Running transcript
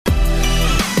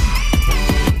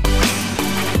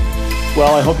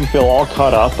Well, I hope you feel all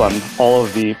caught up on all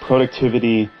of the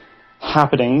productivity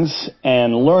happenings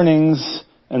and learnings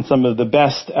and some of the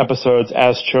best episodes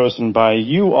as chosen by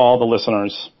you all, the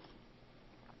listeners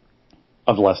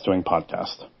of the Less Doing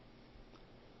podcast.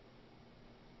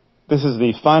 This is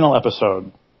the final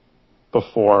episode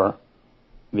before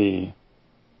the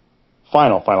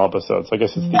final episode. So I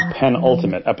guess it's the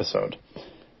penultimate episode,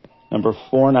 number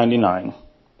 499,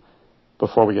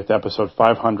 before we get to episode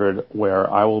 500,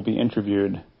 where I will be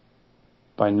interviewed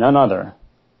by none other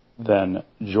than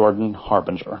Jordan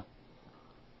Harbinger,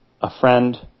 a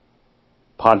friend,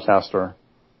 podcaster,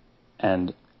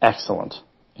 and excellent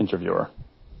interviewer.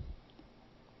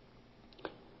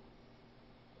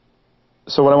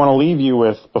 So what I want to leave you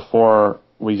with before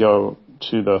we go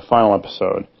to the final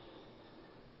episode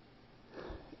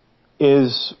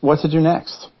is what to do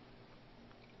next.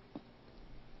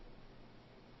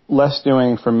 Less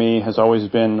Doing for me has always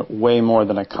been way more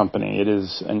than a company. It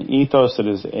is an ethos, it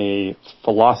is a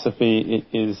philosophy,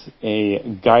 it is a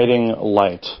guiding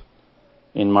light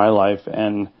in my life,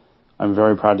 and I'm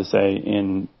very proud to say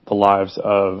in the lives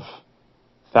of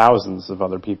thousands of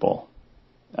other people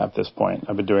at this point.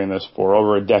 I've been doing this for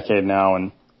over a decade now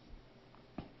and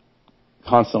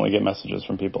constantly get messages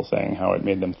from people saying how it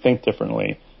made them think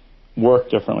differently, work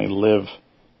differently, live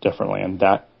differently, and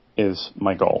that is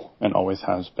my goal and always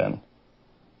has been.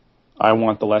 I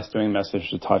want the Less Doing message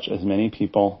to touch as many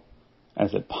people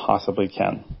as it possibly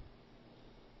can.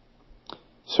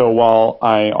 So while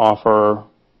I offer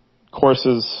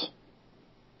courses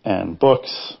and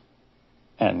books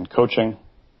and coaching,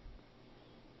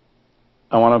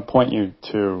 I want to point you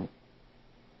to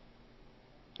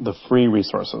the free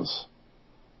resources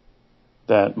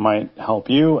that might help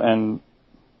you, and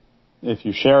if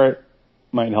you share it,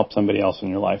 might help somebody else in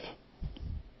your life.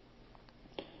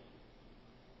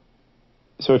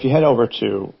 So if you head over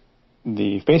to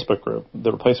the Facebook group,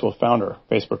 the Replaceable Founder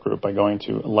Facebook group, by going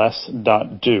to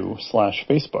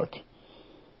less.do/Facebook.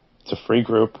 It's a free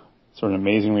group. It's an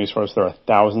amazing resource. There are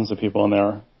thousands of people in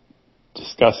there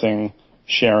discussing,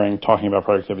 sharing, talking about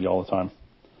productivity all the time.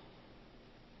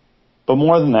 But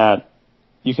more than that,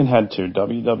 you can head to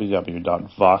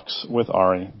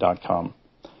www.voxwithari.com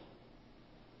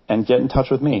and get in touch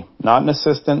with me. Not an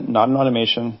assistant, not an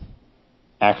automation,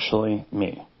 actually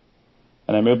me.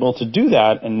 And I'm able to do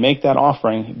that and make that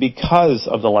offering because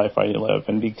of the life I live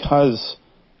and because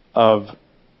of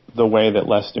the way that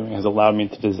Less Doing has allowed me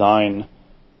to design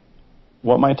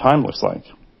what my time looks like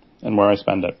and where I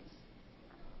spend it.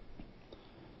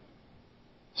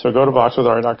 So go to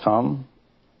voxwithari.com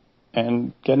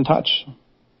and get in touch.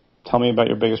 Tell me about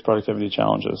your biggest productivity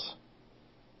challenges.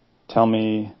 Tell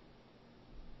me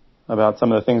about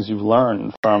some of the things you've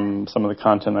learned from some of the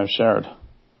content I've shared.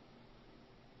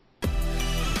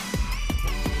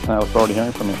 And I look forward to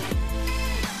hearing from you.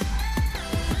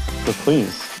 So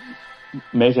please,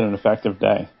 make it an effective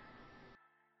day.